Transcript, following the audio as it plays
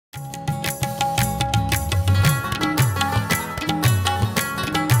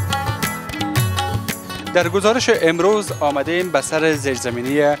در گزارش امروز آمدیم به سر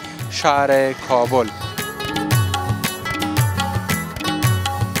زیرزمینی شهر کابل.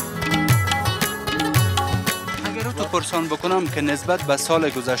 اگر تو پرسان بکنم که نسبت به سال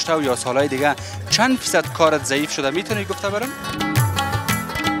گذشته و یا سالهای دیگه چند فیصد کارت ضعیف شده میتونی گفته برم؟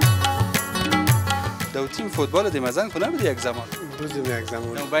 دو تیم فوتبال دیمزن کنه بود یک زمان. بودیم یک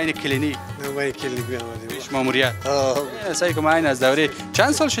زمان. بین کلینی. بین کلینی آمدیم. پیش ماموریت. سعی کنم این از دوره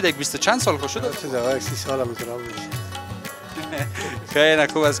چند سال شده؟ 20 چند سال خوش شده؟ شده 30 سال هم میتونم بشه. خیلی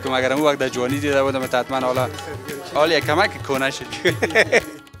خوب است که اگر اون وقت در جوانی دیده بودم حتما حالا یک کمک کنه شد.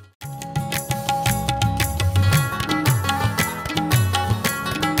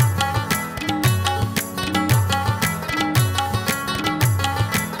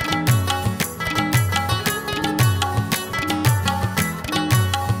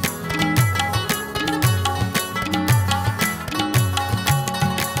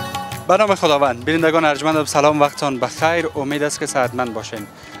 به نام خداوند. بینندگان ارجمند سلام، وقتتان بخیر، امید است که صحتمند باشین.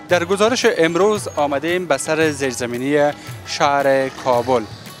 در گزارش امروز آمدیم به سر زیرزمینی شهر کابل.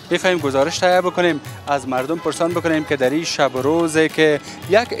 می‌خوایم گزارش تهیه بکنیم، از مردم پرسان بکنیم که در این شب و روزی که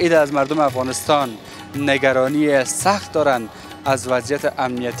یک عده از مردم افغانستان نگرانی سخت دارند از وضعیت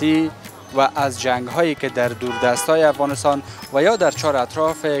امنیتی و از جنگ‌هایی که در دوردست‌های افغانستان و یا در چهار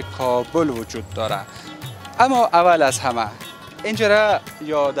اطراف کابل وجود دارد. اما اول از همه اینجا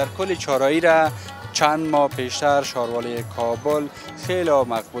یا در کل چهارراهی را چند ماه پیشتر شاروالی کابل خیلی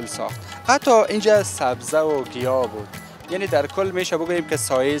مقبول ساخت. حتی اینجا سبزه و گیاه بود، یعنی در کل میشه بگوییم که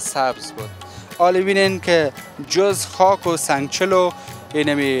سایه سبز بود. حالا ببینین که جز خاک و سنگچل و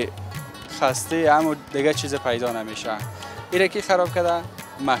اینمی خسته همون دیگه چیز پیدا نمیشه. ایره کی خراب کرده؟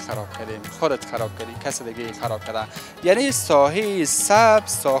 ما خراب کردیم، خودت خراب کردی، کس دیگه خراب کرده. یعنی ساحه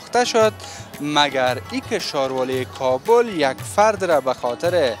سبز ساخته شد مگر ای که شاروالی کابل یک فرد را به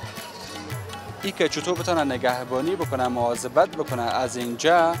خاطر ای که چطور بتونه نگهبانی بکنه، مواظبت بکنه از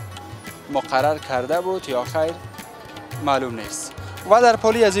اینجا مقرر کرده بود یا خیر معلوم نیست. و در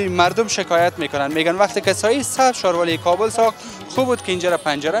پالی از این مردم شکایت میکنن، میگن وقتی که سایه سبز شاروالی کابل ساخت خوب بود که اینجا را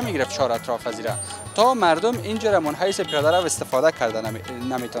پنجره میگرفت چهار اطراف از ایرا، تا مردم اینجا را منحیث پیاده رو استفاده کرده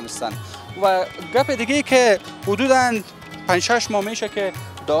نمیتونستن. و گپ دیگه که حدوداً 5-6 ماه میشه که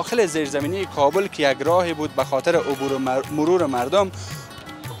داخل زیرزمینی کابل که یک راهی بود به خاطر عبور و مرور مردم،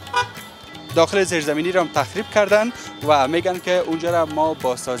 داخل زیرزمینی را هم تخریب کردن و میگن که اونجا را ما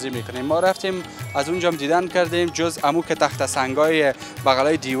بازسازی میکنیم. ما رفتیم از اونجا هم دیدن کردیم، جز امو که تخت سنگای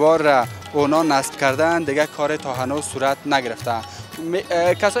بغلای دیوار را اونا نصب کردن دیگه کار تا هنوز صورت نگرفته.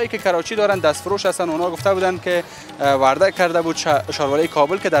 کسایی که کراچی دارن دستفروش هستن، اونا گفته بودن که وعده کرده بود شاروالی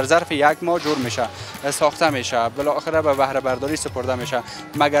کابل که در ظرف یک ماه جور میشه، ساخته میشه، بالاخره به بهره برداری سپرده میشه،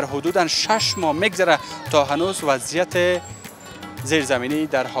 مگر حدودا 6 ماه میگذره تا هنوز وضعیت زیرزمینی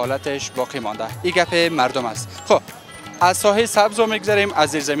در حالتش باقی مانده. این گپ مردم است. خب از ساحه سبز ها میگذریم، از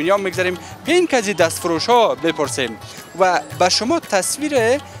زیرزمینی ها میگذریم، بیاین که از دستفروش ها بپرسیم و به شما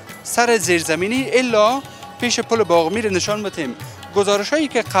تصویر سر زیرزمینی الا پیش پل باغمیر نشان بدیم. گزارش هایی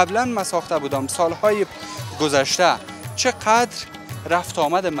که قبلا ما ساخته بودم سالهای گذشته، چقدر رفت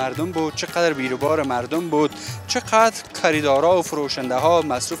آمد مردم بود، چقدر بیروبار مردم بود، چقدر خریدارا و فروشنده ها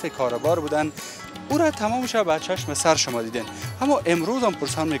مصروف کاروبار بودن، او را تمامش به چشم سر شما دیدین. اما امروز هم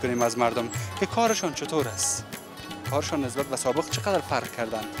پرسان میکنیم از مردم که کارشان چطور است، کارشان نسبت به سابق چقدر فرق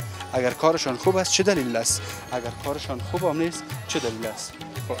کردن، اگر کارشان خوب است چه دلیل است، اگر کارشان خوب هم نیست چه دلیل است.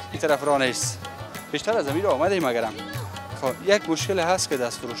 خب این طرف راه نیست، بیشتر از زمین آمدیم مگرم. خب یک مشکل هست که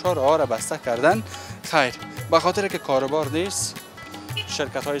دستفروش ها راه را بسته کردن، خیر به خاطر که کاروبار نیست.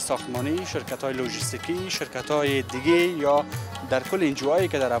 شرکت های ساختمانی، شرکت های لوجستیکی، شرکت های دیگه یا در کل این جوهایی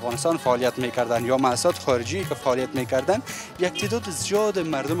که در افغانستان فعالیت میکردن یا مؤسسات خارجی که فعالیت میکردن، یک تعداد زیاد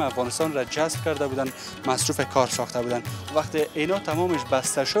مردم افغانستان را جذب کرده بودن، مصروف کار ساخته بودن. وقتی اینا تمامش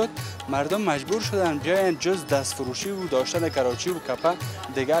بسته شد، مردم مجبور شدن بیاین جز دستفروشی و داشتن کراچی و کپه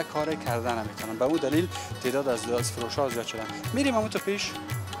دیگه کار کردن نمیتونن. به اون دلیل تعداد از دستفروش ها زیاد شدن. میریم همون تو پیش.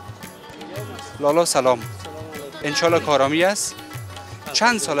 لالا سلام. انشالله کارامی است.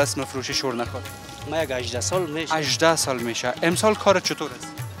 چند سال است مفروشی شروع نکرد؟ ما یک 18 سال میشه. 18 سال میشه. امسال کار چطور است؟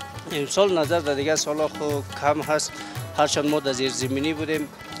 امسال نظر در دیگه سالا خو کم هست، هرچند ما در زیرزمینی بودیم،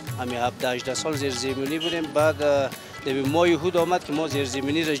 همین 18 سال زیرزمینی بودیم. بعد در ماه یهود آمد که ما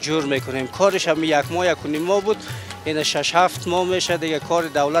زیرزمینی را جور میکنیم. کارش هم 1 ماه 1.5 ماه بود، این 6-7 ماه میشه دیگه. کار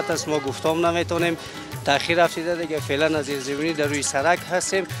دولت است، ما گفتم نمیتونیم، تاخیر افتاده دیگه. فعلا از زیرزمینی در روی سرک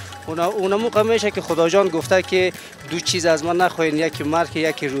هستیم. اون موقع میشه که خدا جان گفته که دو چیز از من نخواهین، یکی مرگ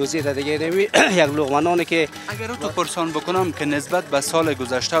یکی روزی را دیگه. نمی یک لقمه که اگر تو پرسان بکنم که نسبت به سال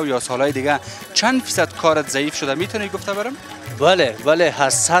گذشته و یا سالهای دیگه چند فیصد کارت ضعیف شده میتونی گفته برم؟ بله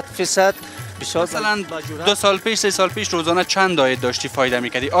 100%. بسیار مثلا 2 سال پیش 3 سال پیش روزانه چند عاید داشتی فایده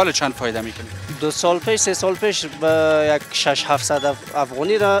میکردی؟ حالا چند فایده میکنی؟ 2 سال پیش 3 سال پیش با یک 600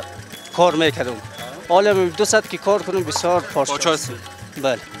 افغانی را کار میکردم. حالا 200 که کار کنم بسیار پارچه.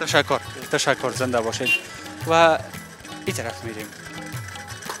 بله. تشکر زنده باشید. و این طرف میریم.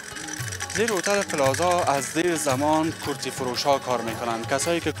 زیر هتل پلازا از دیر زمان کورتی فروش ها کار میکنند،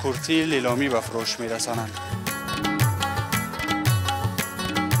 کسایی که کورتی لیلامی به فروش میرسانند.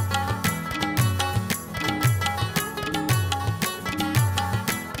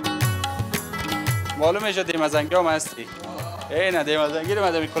 معلوم میشه دیمزنگی هم هستی؟ نه دیمزنگی رو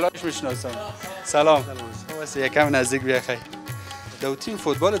من کلاهش میشناسم. سلام. یکم نزدیک بیا خیلی. دو تیم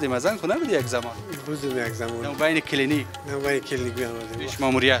فوتبال دیمزنگ خونه بودی یک زمان؟ بودم یک زمان. نو بین کلینیک. بیامدیم. پیش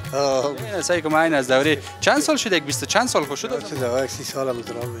ماموریت. این سعی کنم این از دوره چند سال شده؟ 20 چند سال خود شده؟ شده 30 سال هم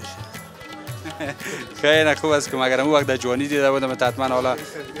درام میشه. خیلی خوب است که مگر اون وقت در جوانی دیده بودم حتما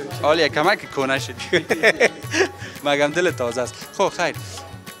حالا یک کمک کنه شد. مگم دل تازه است. خب خیر.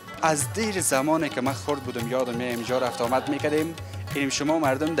 از دیر زمانی که من خرد بودم یادم میاد اینجا رفت آمد میکردیم. این شما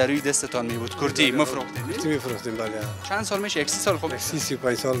مردم در روی دستتان می بود کورتی میفروختین؟ کورتی میفروختیم بله. چند سال میشه؟ 30 سال خب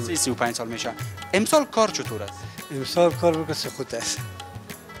 35 سال. 35 سال میشه. امسال کار چطور است؟ امسال کار بگو سخت است.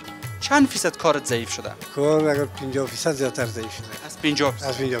 چند فیصد کارت ضعیف شده؟ کار اگر 50% زیادتر ضعیف شده. از 50%.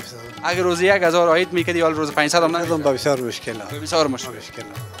 از 50%. اگر روزی 1000 عاید میکردی حال روز 500 هم نمیشه؟ بسیار مشکل. بسیار مشکل.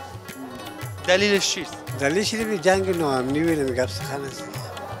 دلیلش چیست؟ دلیلش اینه جنگ ناامنی میگم گپ سخن است.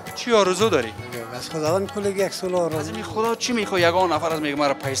 چی آرزو داری؟ بس خداوند کل یک سال آرزو. از این خدا چی میخوای؟ یگان نفر از میگه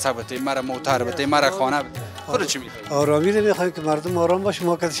مرا پیسه بده، مرا موتر بده، مرا خانه بده. خودت چی میخوای؟ آرامی رو میخوای که مردم آرام باشه،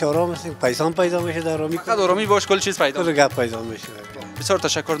 ما کدش آرام هستیم، پیسه هم پیدا میشه در آرامی. فقط آرامی باش کل چیز پیدا. کل گپ پیدا میشه. بسیار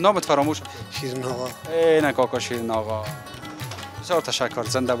تشکر. نامت فراموش. شیرین آقا. نه کاکا شیرین آقا. بسیار تشکر.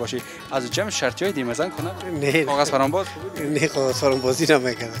 زنده باشی. از جمع شرطی های دیمزنگ کنه؟ نه. کاغذ فرامباز؟ نه کاغذ فرامبازی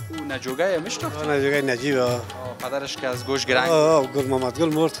نمیکنه. او نجوگه میشناختی؟ نجوگه نجیب. پدرش که از گوش گرنگ. گل محمد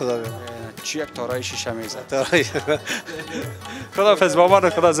گل مرد خدا بیامرد. چی یک تارای شیشه میزد. خدا حافظ بابا،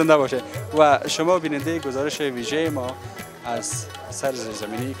 خدا زنده باشه. و شما بیننده گزارش ویژه ما از سر زیر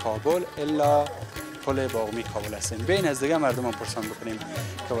زمینی کابل الا پل باغمی کابل هستیم. بین از دیگه مردم هم پرسان بکنیم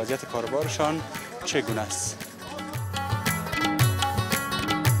که وضعیت کاربارشان چگونه است.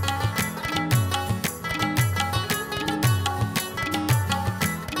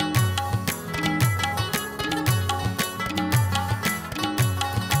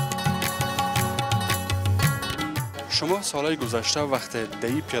 شما سالهای گذشته وقت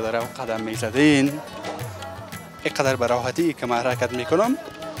دی پیاده رو قدم میزدین، اینقدر به راحتی که من حرکت میکنم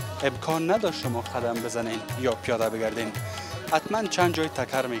امکان نداشت شما قدم بزنین یا پیاده بگردین. حتما چند جای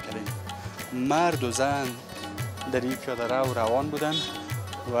تکر میکردین. مرد و زن در این پیاده رو روان بودن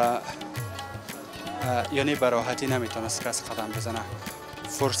و یعنی به راحتی نمیتونست کس قدم بزنه.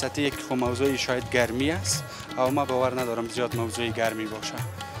 فرصتی یک موضوعی شاید گرمی است، اما من باور ندارم زیاد موضوعی گرمی باشه.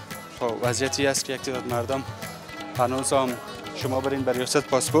 خب وضعیتی است که یک تعداد مردم هنوز هم شما برین به ریاست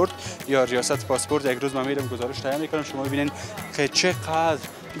پاسپورت یا ریاست پاسپورت یک روز من میرم گزارش تهیه میکنم، شما ببینین که چقدر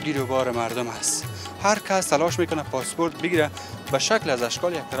گیر و بار مردم است. هر کس تلاش میکنه پاسپورت بگیره به شکل از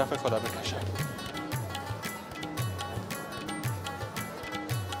اشکال یک طرف خدا بکشه.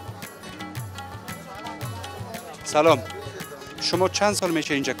 سلام. شما چند سال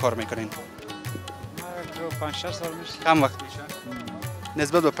میشه اینجا کار میکنین؟ من 5-6 سال میشه. کم وقت میشه؟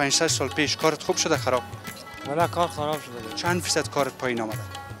 نسبت به 5-6 سال پیش کارت خوب شده خراب؟ ولی کار خراب شده. چند فیصد کارت پایین آمده؟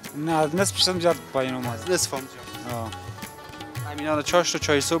 نه از نصف فیصد زیاد پایین اومد. نصف هم زیاد. همینان چاشت و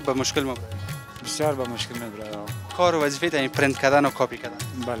چای صبح به مشکل ما بسیار به مشکل میبره. کار و وظیفه این پرینت کردن و کپی کردن.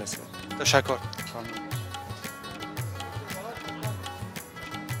 بله سر. تشکر.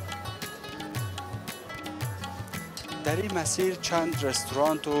 در این مسیر چند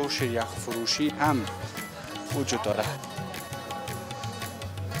رستوران و شیرینی فروشی هم وجود دارد.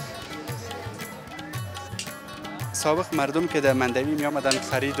 سابق مردم که در مندوی می آمدن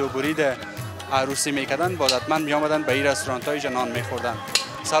خرید و برید عروسی میکردن باز حتما می آمدن به این رستورانت های نان میخوردن.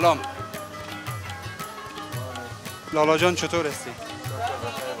 سلام. لالا جان چطور هستی؟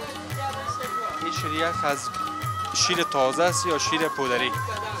 این شیریخ از شیر تازه است یا شیر پودری؟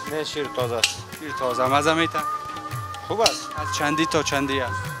 نه شیر تازه است. شیر تازه مزه میته؟ خوب است. از چندی تا چندی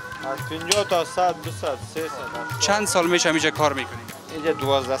است؟ از 50 تا 100 200 300. چند سال میشه اینجا کار میکنی؟ اینجا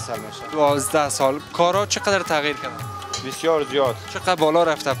 12 سال میشه. 12 سال. کارا چقدر تغییر کرده؟ بسیار زیاد. چقدر بالا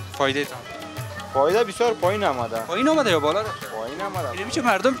رفته فایده تان؟ فایده بسیار پایین آمده. پایین آمده یا بالا رفته؟ پایین آمده. یعنی میشه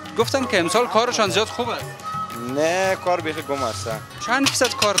مردم گفتن که امسال کارشان زیاد خوب است. نه کار بیخی گم است. چند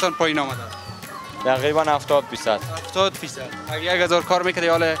فیصد کارتان پایین آمده؟ تقریبا 70%. 70%. اگه 1000 کار میکردی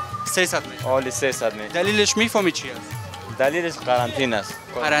حالا 300 میشه. حالی 300 می. دلیلش میفهمی چی است؟ دلیلش قرنطینه است.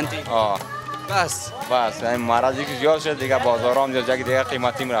 قرنطینه. بس این مرضی که زیاد شد دیگه بازارام زیاد جای دیگه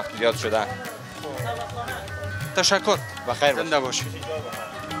قیمتی رفت زیاد شده. تشکر. بخیر زنده باشی.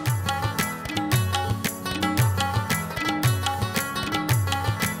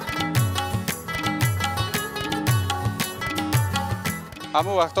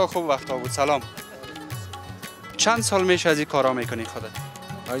 اما وقتا خوب وقتا بود. سلام. چند سال میشه از این کارا میکنی خودت؟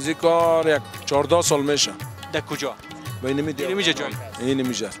 از این کار یک 14 سال میشه. در کجا؟ اینمیجه جای.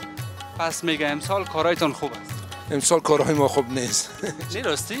 اینمیجه. پس میگه امسال کارایتان خوب است. امسال کارهای ما خوب نیست. نه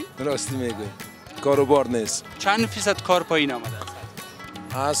راستی؟ راستی میگه. کاروبار نیست. چند فیصد کار پایین آمده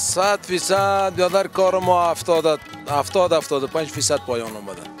است؟ از 100% یا در کار ما 70-75% پایان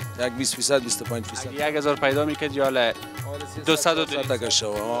آمده. یک 20% 25%. 1000 پیدا میکرد یا 200 تا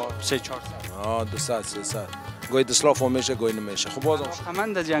شو. 300 200 300. گوی دسلاف میشه گوی نمیشه. خب بازم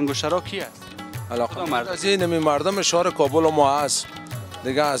همند از انگشترا کی است؟ علاقه از این مردم شهر کابل ما هست.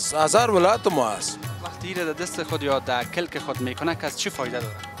 دیگه از هر ولایت ما هست. وقتی در دست خود یا در کلک خود میکنه که از چی فایده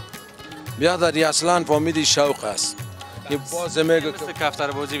داره؟ بیادر اصلا فامیدی شوق است. این باز میگه مثل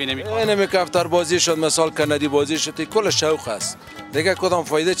کفتر بازی نمیکنه. اینم کفتر بازی شد، مثال کندی بازی شد، کل شوق است. دیگه کدام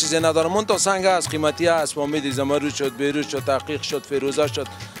فایده چیزی نداره. مون تا سنگ است، قیمتی است، فامیدی زمرد شد، بیروز شد، تحقیق شد، فیروزه شد.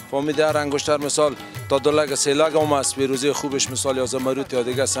 فامیدی هر انگشتر مثال تا دلگ سیلگ هم است، فیروزه خوبش مثال یا زمرد یا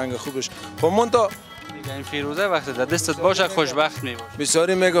دیگه سنگ خوبش. خب مون تا دیگه این فیروزه وقتی در دستت باشه خوشبخت میباشی.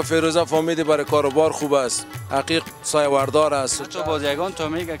 بسیاری میگه فیروزه فامیدی برای کاروبار خوب است. حقیق سایه‌وردار است. تو بازیگان تو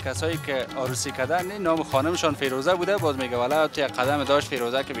میگه کسایی که عروسی کردن نام خانمشان فیروزه بوده، باز میگه والا تو یک قدم داشت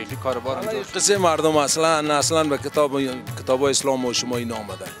فیروزه که بیخی کاروبار هم داشت. قصه مردم اصلا به کتاب اسلام و شما این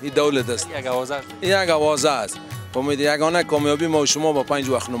آمده. این دولت است. یک آوازه است. یک آوازه است. فهمیدی یگانه کامیابی ما و شما با 5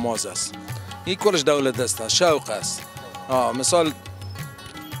 وقت نماز است. این کلش دولت است، شوق است. مثال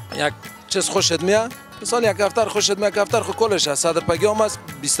یک چیز خوشت میاد، مثال یک کفتر خوشت میاد، کفتر خو کلش است، 100 پیام است،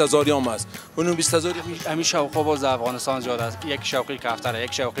 20000 هم است. اونم 20000 همین شوق باز افغانستان زیاد است. یک شوقی کفتر،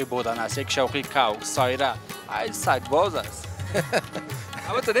 یک شوقی بودن است، یک شوقی کو، سایره، ای سگ باز است.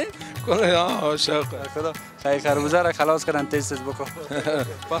 اما تو نه؟ کل شوق. خدا خیر خربوزه را خلاص کردن تست بکن.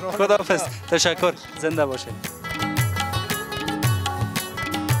 خداحافظ. تشکر. زنده باشید.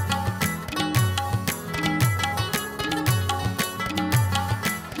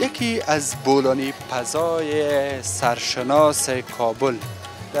 یکی از بولانی پزای سرشناس کابل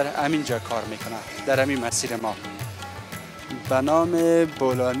در همینجا کار میکنه، در همین مسیر ما، به نام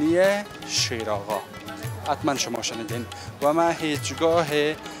بولانی شیرآقا. حتما شما شنیدین و ما هیچگاه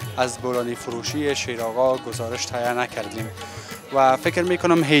از بولانی فروشی شیرآقا گزارش تهیه نکردیم و فکر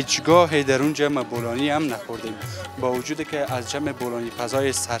میکنم هیچگاه در اونجا ما بولانی هم نخوردیم، با وجودی که از جمع بولانی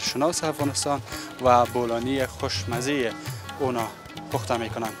پزای سرشناس افغانستان و بولانی خوشمزه اونا پخته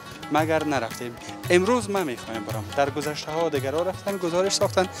میکنن مگر نرفتیم. امروز من میخوایم برم. در گذشته ها دیگرها رفتن گزارش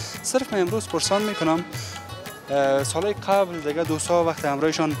ساختن، صرف من امروز پرسان میکنم. سالهای قبل دیگه دوستا وقت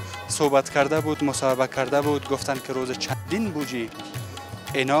همراهشان صحبت کرده بود، مصاحبه کرده بود، گفتن که روز چندین بوجی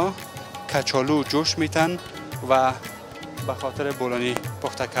اینا کچالو جوش میتن و به خاطر بولانی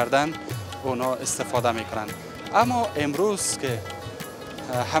پخته کردن اونا استفاده میکنن. اما امروز که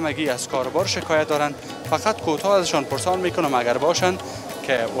همگی از کاروبار شکایت دارن، فقط کوتاه ازشان پرسان میکنم اگر باشن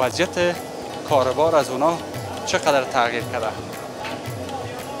که وضعیت کاروبار از اونا چقدر تغییر کرده.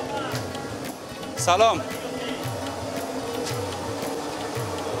 سلام.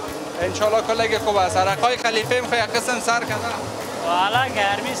 انشالله کلگی خوب است. عرقای خلیفه میخوای قسم سر کنه. والا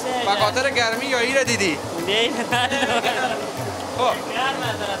گرمی سه. به خاطر گرمی یا ایره دیدی؟ خب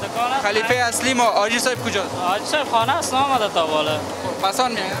خلیفه اصلی ما آجی صاحب کجاست؟ آجی صاحب خانه است نامده تا بالا.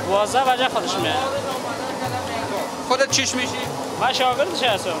 پسان میاد؟ 12 بجه خودش میاد. خودت چیش میشی؟ من شاگردش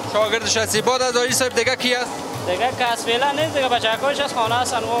هستم. شاگردش هستی. بعد از آجی صاحب دیگه کی است؟ دیگه کس فعلا نیست، دیگه بچه‌هاش از خانه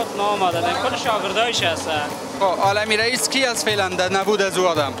هستن و نامده. دیگه کل شاگردایش هستن. خب عالمی رئیس کی از فعلا در نبود از او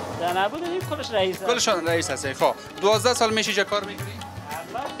آدم؟ در نبود این کلش رئیس. کلشان رئیس هستی. خب 12 سال میشه چه کار میکنی؟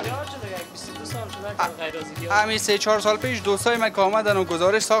 زیاد شده، 22 سال شده که غیر از دیگه. همین 3-4 سال پیش دوستای من که آمدن و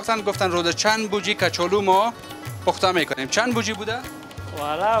گزارش ساختن گفتن روز چند بوجی کچالو ما پخته میکنیم. چند بوجی بوده؟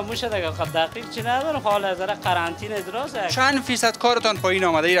 والا موشه دیگه دقیق چی ندارم، حال از قرنطینه درازه. چند فیصد کارتان پایین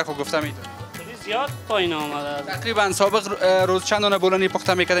آمده ای را خب گفتم میتونی؟ زیاد پایین آمده. تقریبا سابق روز چند دانه بولانی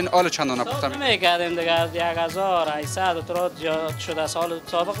پخته میکردین؟ حالا چند دانه پخته میکردیم دیگه؟ 1800 ترات زیاد شده. سال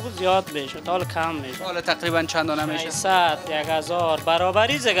سابق بود زیاد میشد، حالا کم میشه. حالا تقریبا چند دانه میشه؟ 800 1000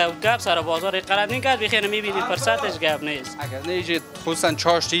 برابری دیگه. گپ سر بازار قرنطینه کرد بخیر میبینی فرصتش گپ نیست. اگر نیجی خصوصا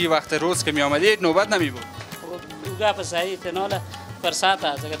چاشتی وقت روز که می آمدید نوبت نمیبود. او گپ صحیح تنال فرصت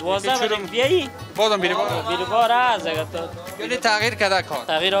است. اگه 12 بجه بیایی بازم بیری بار است. اگه یعنی تغییر کرده کار.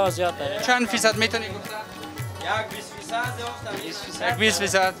 تغییر زیاد داره. چند فیصد میتونی گفتن؟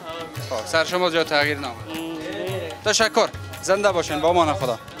 20%. خب سر شما زیاد تغییر نامد. تشکر. زنده باشین با امان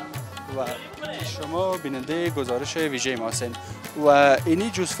خدا. و شما بیننده گزارش ویژه ما هستین و اینی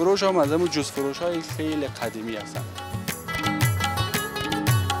جوز فروش هم از همون جوز فروش های خیلی قدیمی هستن.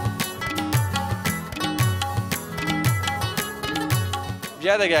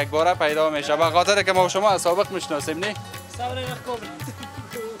 بیا دیگه یک باره پیدا میشه به خاطر که ما شما از سابق میشناسیم نه؟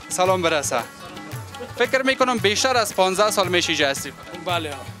 سلام برسه. فکر میکنم بیشتر از 15 سال میشه اینجا هستی.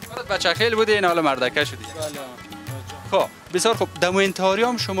 بله. بچه خیلی بودی این حالا مردکه شدی. بله. خب بسیار خوب. دموینتاری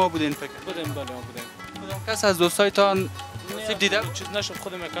هم شما بودین فکر؟ بودیم بله بودیم. کس از دوستایتان نصیب دیده؟ چیز نشد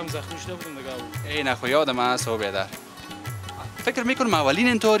خودم یکم زخمی شده بودم دیگه. ای نخو یادم هست و بیادر. فکر میکنم اولین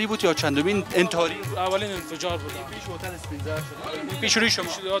انتحاری بود یا چندمین انتحاری؟ اولین انفجار بود. پیش هتل اسپینزر شد. پیش روی شما.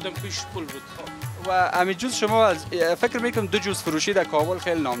 یادم پیش پول بود. و همین جوز شما از فکر میکنم دو جوز فروشی در کابل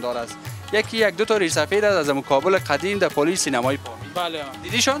خیلی نامدار است. یکی یک دو تا ریش سفید از همون کابل قدیم در پلیس سینمای پامی. بله.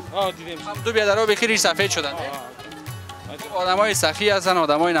 دیدیشون؟ دیدیم. دو بیادرها بخیر ریش سفید شدن. آدمای سخی هستن،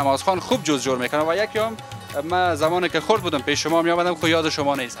 آدمای نمازخوان خوب جوز جور میکنن و یکی هم من زمانی که خرد بودم پیش شما می آمدم خو یاد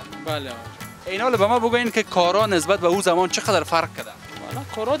شما نیستم. بله. اینا رو به ما بگوین که کارا نسبت به اون زمان چقدر فرق کرده. والا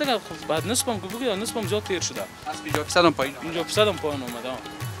کارا دیگه بعد نسبم که بگید نسبم زیاد تیر شده. از 50% هم پایین. 50% هم پایین اومده.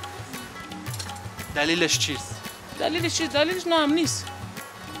 دلیلش چیست؟ دلیلش چیست؟ دلیلش نام نیست.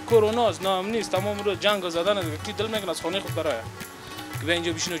 کرونا است، نام نیست. تمام رو جنگ زدن دیگه. کی دل میکنه از خانه خود برای که به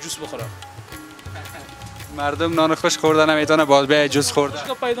اینجا بشینه جوس بخوره. مردم نان خوش خوردن نمیتونه باز به جوس خوردن.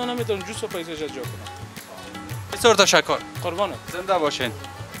 چیکار پیدا نمیتونه جوس و پیسه جا کنه. بسیار تشکر. قربانت. زنده باشین.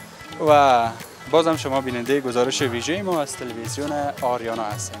 و بازم شما بیننده گزارش ویژه ما از تلویزیون آریانا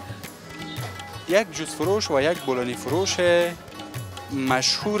هستین. یک جوز فروش و یک بولانی فروش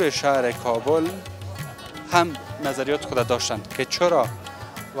مشهور شهر کابل هم نظریات خود داشتند که چرا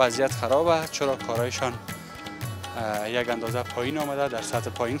وضعیت خرابه، چرا کارایشان یک اندازه پایین آمده، در سطح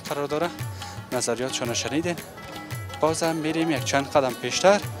پایین قرار داره. نظریاتشان شنیدین. بازم میریم یک چند قدم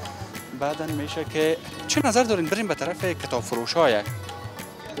پیشتر. بعدا میشه که چه نظر دارین بریم به طرف کتاب فروش ها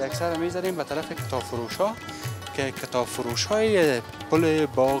یک سر میذاریم به طرف کتاب فروش ها که کتاب فروش های پل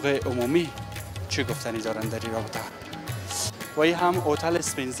باغ عمومی چی گفتنی دارن در این رابطه. و این هم هتل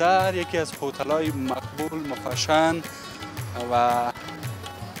اسپینزر یکی از هتل های مقبول مفشن و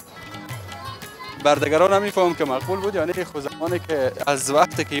بردگران نمیفهم که مقبول بود یعنی خود زمانی که از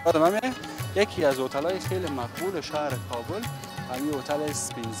وقتی که یادم میاد یکی از هتل‌های خیلی مقبول شهر کابل همین هتل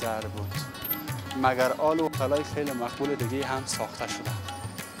اسپینزر بود. مگر آل هتل‌های خیلی مقبول دیگه هم ساخته شده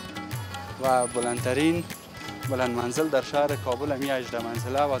و بلند منزل در شهر کابل همین 18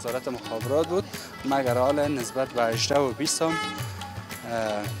 منزله وزارت مخابرات بود. مگر آل نسبت به 18 و 20 هم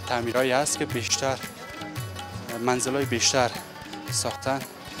تعمیرایی هست که بیشتر منزل‌های بیشتر ساختن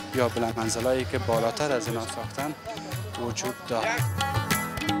یا بلند منزلایی که بالاتر از اینا ساختن وجود دارد.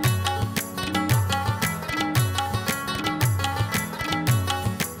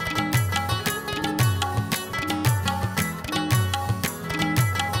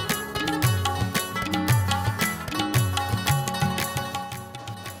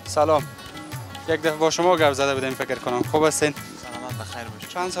 سلام. یک دفعه با شما گپ زده بودیم فکر کنم. خوب هستین؟ سلامت بخیر باشید.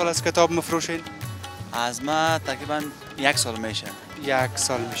 چند سال از کتاب مفروشین؟ از ما تقریبا 1 سال میشه. 1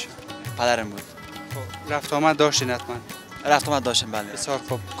 سال میشه. پدرم بود. خب رفت آمد داشتین حتما؟ رفت آمد داشتم بله. بسیار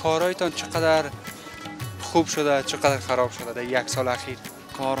خوب. کارهایتان چقدر خوب شده چقدر خراب شده در 1 سال اخیر؟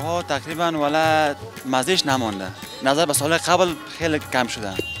 کارها تقریبا ولا مزهش نمانده. نظر به سال قبل خیلی کم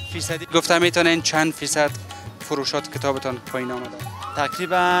شده. فیصدی گفته میتونین چند فیصد فروشات کتابتان پایین آمده؟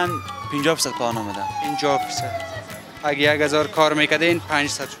 تقریبا 50% پایین آمده. 50%. اگه 1000 کار میکردین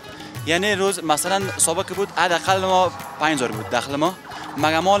 500 شد. یعنی روز مثلا سابق بود حداقل ما 5000 بود دخل ما.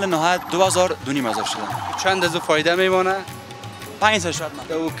 مگه مال نهایت 2000 2500 شده. چند از فایده میمونه؟ 500 شد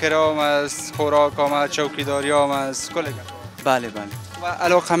من. او کرام از خوراک آمد چوکیداری هم از کل. بله بله. و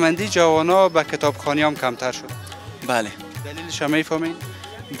علاقمندی جوانا به کتابخوانی هم کمتر شده. بله. دلیلش هم میفهمین؟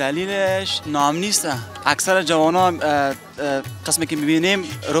 دلیلش نام نیست. اکثر جوانا قسمی که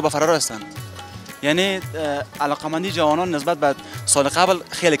میبینیم رو به فرار هستند. یعنی علاقمندی جوانان نسبت به سال قبل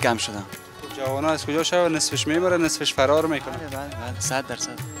خیلی کم شده. جوانا از کجا شده؟ نصفش میبره نصفش فرار میکنه. بله 100%.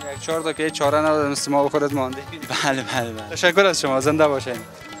 یک 4 تا که چاره نداره مثل ما و خودت مانده. بله بله بله. تشکر از شما. زنده باشین.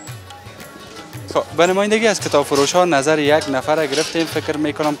 خب به نمایندگی از کتاب فروش ها نظر یک نفر گرفتیم. فکر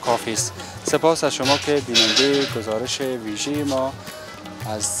میکنم کافی است. سپاس از شما که بیننده گزارش ویژه ما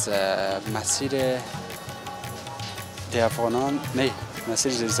از مسیر افغانان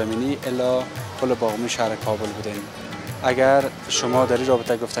مسیر زیر زمینی الی پل باغ عمومی شهر کابل بودین. اگر شما در این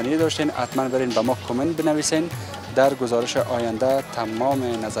رابطه گفتنی داشتین حتما برین به ما کامنت بنویسین در گزارش آینده تمام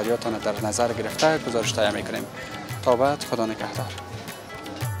نظریاتان در نظر گرفته گزارش تهیه میکنیم. تا بعد، خدا نگهدار.